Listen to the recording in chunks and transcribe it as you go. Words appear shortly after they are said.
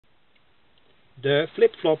The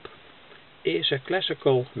flip-flop is a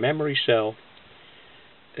classical memory cell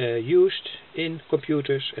used in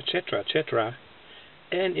computers, etc.,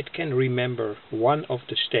 and it can remember one of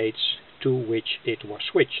the states to which it was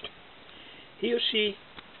switched. Here you see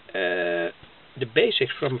the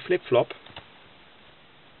basics from a flip-flop.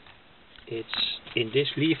 It's in this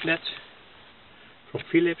leaflet from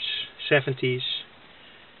Philips, 70s,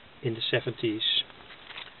 in the 70s.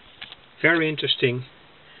 Very interesting.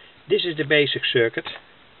 This is the basic circuit,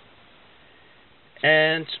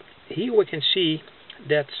 and here we can see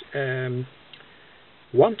that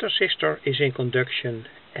one transistor is in conduction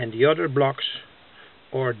and the other blocks,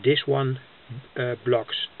 or this one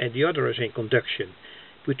blocks and the other is in conduction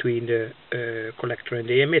between the collector and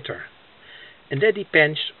the emitter, and that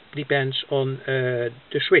depends on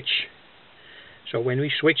the switch. So when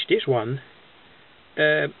we switch this one,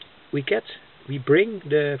 we bring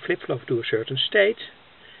the flip-flop to a certain state,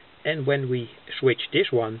 and when we switch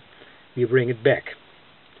this one, we bring it back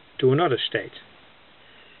to another state.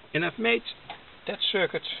 And I've made that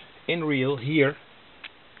circuit in real here,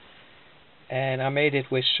 and I made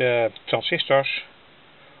it with transistors.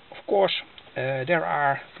 Of course, there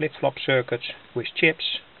are flip-flop circuits with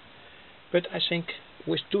chips, but I think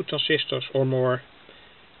with 2 transistors or more,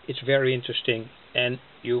 it's very interesting, and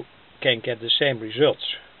you can get the same results.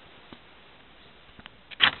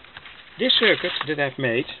 This circuit that I've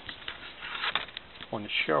made, I want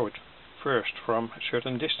to show it first from a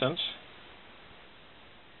certain distance,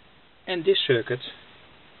 and this circuit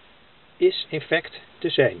is in fact the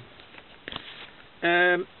same.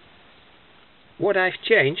 What I've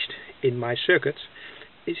changed in my circuit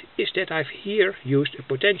is that I've here used a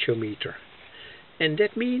potentiometer, and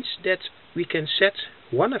that means that we can set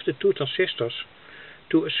one of the 2 transistors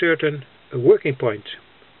to a certain working point.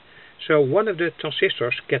 So one of the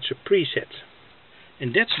transistors gets a preset,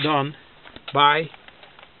 and that's done by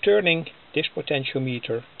turning this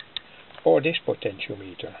potentiometer or this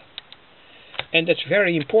potentiometer. And that's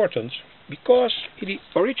very important, because in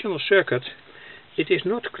the original circuit it is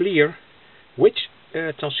not clear which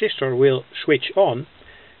transistor will switch on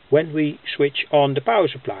when we switch on the power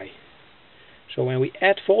supply. So when we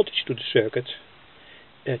add voltage to the circuit,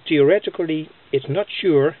 theoretically it's not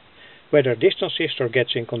sure whether this transistor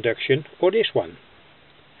gets in conduction or this one.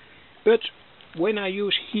 But when I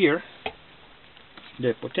use here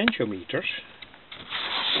the potentiometers,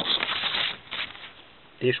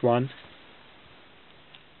 this one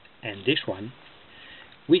and this one,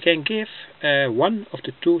 we can give one of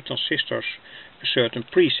the 2 transistors a certain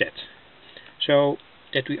preset, so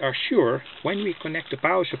that we are sure when we connect the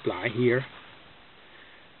power supply here,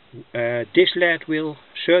 this LED will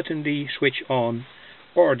certainly switch on,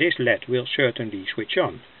 or this LED will certainly switch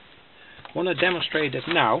on. I want to demonstrate that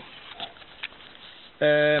now.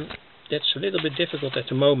 That's a little bit difficult at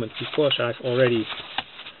the moment because I've already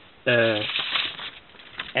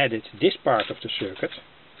added this part of the circuit,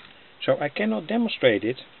 so I cannot demonstrate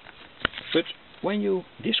it. But when you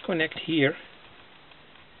disconnect here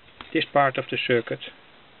this part of the circuit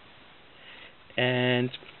and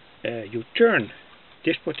you turn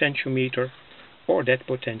this potentiometer or that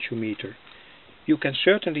potentiometer, you can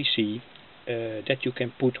certainly see that you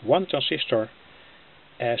can put one transistor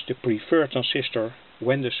as the preferred transistor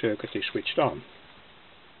when the circuit is switched on.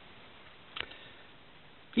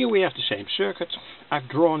 Here we have the same circuit. I've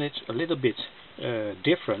drawn it a little bit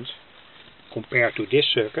different compared to this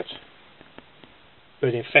circuit,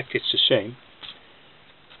 but in fact it's the same.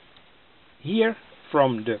 Here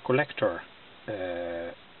from the collector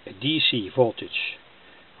a DC voltage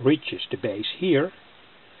reaches the base here,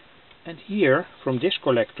 and here from this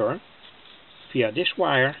collector via this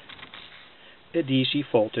wire a DC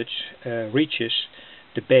voltage reaches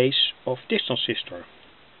the base of this transistor,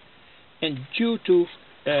 and due to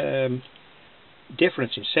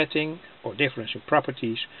difference in setting or difference in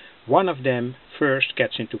properties, one of them first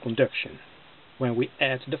gets into conduction when we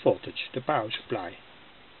add the voltage, the power supply.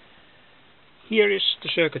 Here is the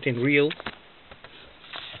circuit in real.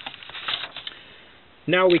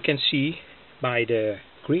 Now we can see by the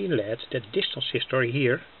green LED that this transistor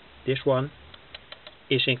here, this one,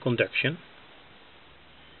 is in conduction,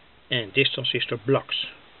 and this transistor blocks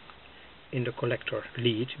in the collector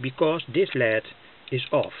lead because this LED is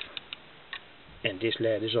off and this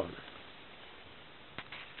LED is on.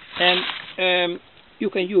 And you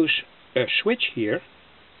can use a switch here,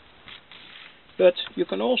 but you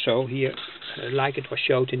can also here, like it was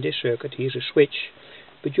showed in this circuit, here's a switch,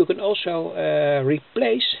 but you can also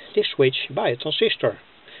replace this switch by a transistor.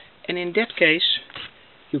 And in that case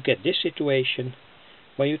you get this situation: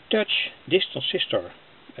 when you touch this transistor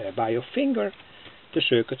by your finger, the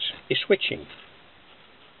circuit is switching.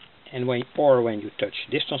 and when you touch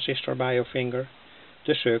this transistor by your finger,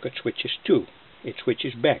 the circuit switches too. It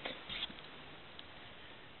switches back.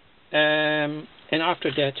 And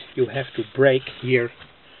after that you have to break here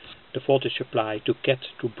the voltage supply to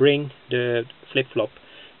bring the flip-flop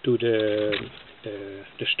to the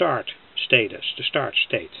start status, the start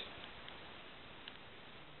state.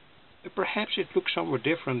 Perhaps it looks somewhat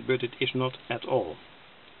different, but it is not at all.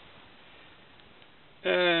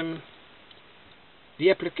 The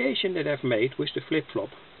application that I've made with the flip-flop,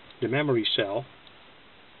 the memory cell,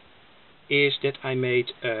 is that I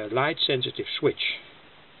made a light sensitive switch.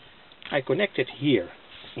 I connected here,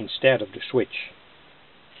 instead of the switch,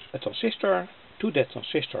 a transistor, to that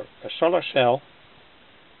transistor a solar cell.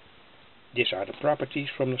 These are the properties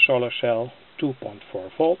from the solar cell: 2.4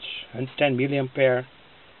 volts and 10 milliampere.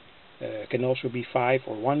 Can also be 5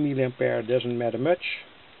 or 1 milliampere, doesn't matter much.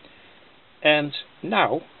 And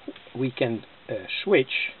now we can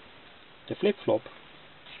switch the flip-flop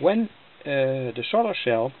when the solar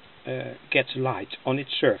cell gets light on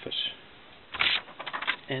its surface.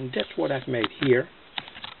 And that's what I've made here.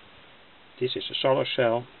 This is a solar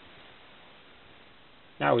cell.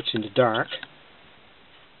 Now it's in the dark.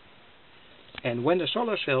 And when the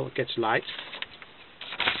solar cell gets light,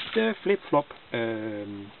 the flip-flop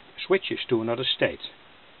switches to another state.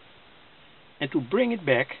 And to bring it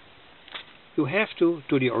back, you have to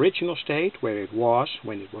the original state where it was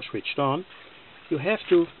when it was switched on. You have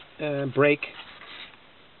to break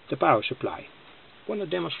the power supply. I want to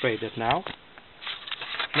demonstrate that now.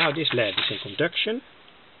 Now this LED is in conduction.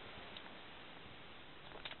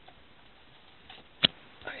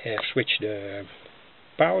 I have switched the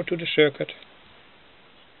power to the circuit.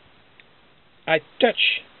 I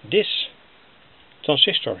touch this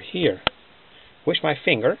transistor here with my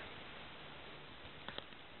finger.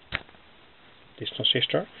 This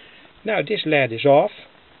transistor. Now this LED is off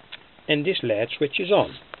and this LED switches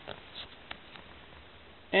on.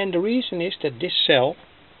 And the reason is that this cell,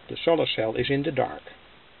 the solar cell, is in the dark.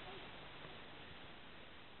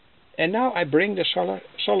 And now I bring the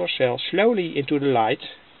solar cell slowly into the light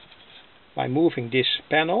by moving this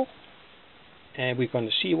panel, and we're going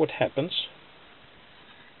to see what happens.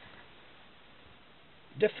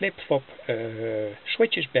 The flip-flop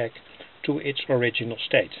switches back to its original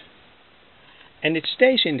state. And it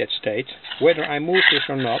stays in that state, whether I move this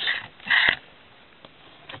or not.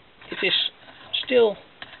 It is still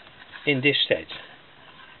in this state.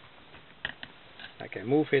 I can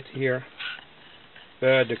move it here,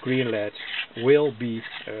 but the green LED will be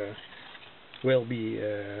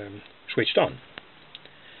switched on.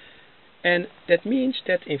 And that means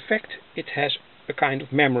that in fact it has a kind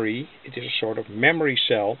of memory. It is a sort of memory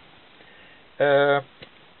cell,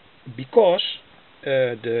 because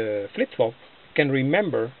the flip-flop can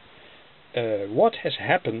remember what has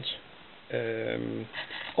happened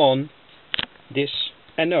on this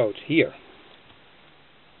anode here.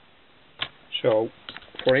 So,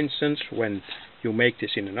 for instance, when you make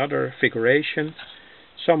this in another figuration,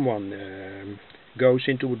 someone goes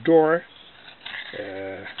into a door,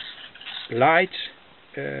 light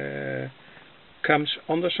comes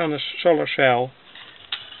on the solar cell,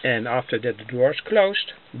 and after that the door is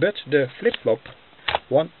closed, but the flip-flop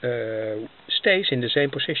stays in the same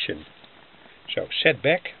position. So set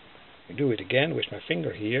back, I do it again with my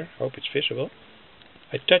finger here, hope it's visible.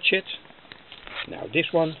 I touch it, now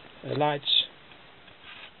this one lights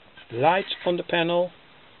on the panel,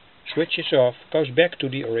 switches off, goes back to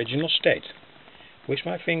the original state. With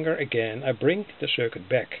my finger again I bring the circuit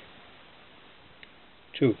back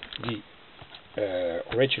to the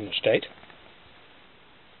original state,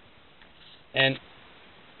 and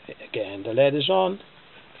again the LED is on,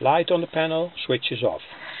 light on the panel, switches off.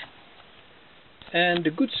 And the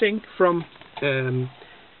good thing from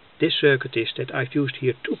this circuit is that I've used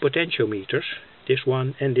here two potentiometers, this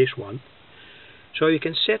one and this one. So you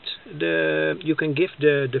can give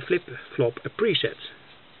the flip-flop a preset,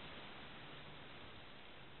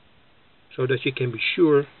 so that you can be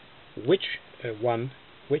sure which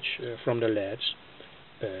from the LEDs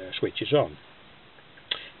switches on.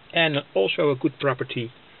 And also a good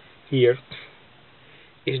property here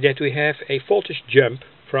is that we have a voltage jump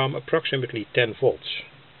from approximately 10 volts.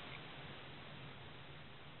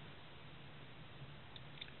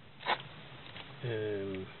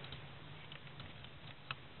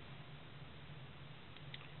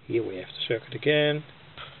 Here we have the circuit again,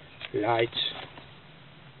 lights,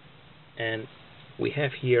 and we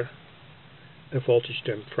have here a voltage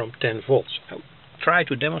jump from 10 volts. I'll try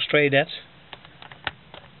to demonstrate that,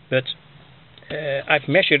 but I've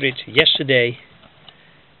measured it yesterday,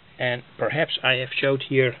 and perhaps I have showed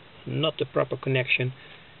here not the proper connection,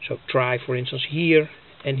 So try for instance here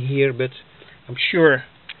and here, but I'm sure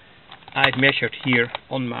I've measured here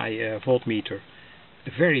on my voltmeter a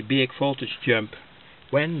very big voltage jump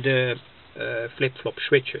when the flip-flop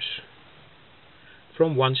switches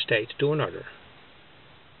from one state to another.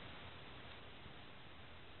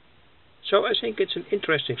 So I think it's an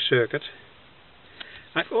interesting circuit.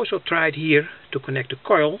 I've also tried here to connect a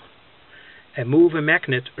coil and move a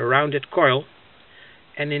magnet around that coil,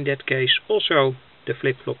 and in that case also the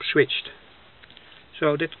flip-flop switched.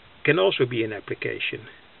 So that can also be an application.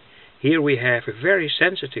 Here we have a very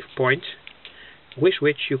sensitive point with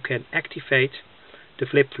which you can activate the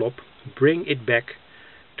flip-flop, bring it back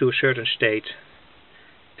to a certain state,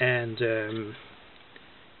 and the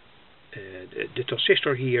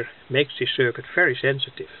transistor here makes this circuit very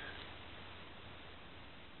sensitive.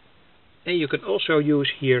 And you can also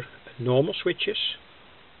use here normal switches.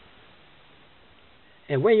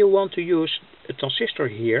 And when you want to use a transistor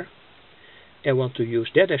here and want to use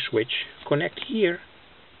that as switch, connect here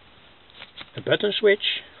a button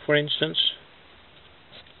switch, for instance,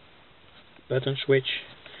 button switch,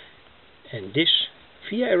 and this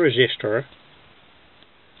via a resistor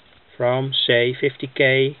from say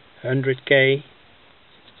 50k, 100k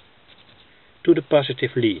to the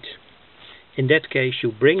positive lead. In that case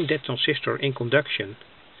you bring that transistor in conduction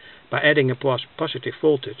by adding a positive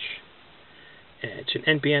voltage. It's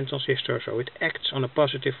an NPN transistor, so it acts on a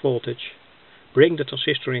positive voltage. Bring the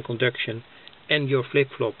transistor in conduction and your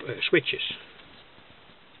flip-flop switches.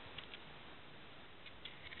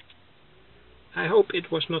 I hope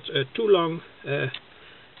it was not a too long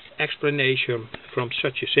explanation from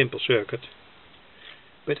such a simple circuit,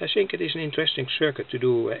 but I think it is an interesting circuit to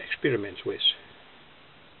do experiments with.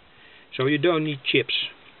 So you don't need chips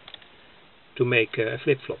to make a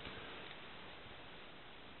flip-flop.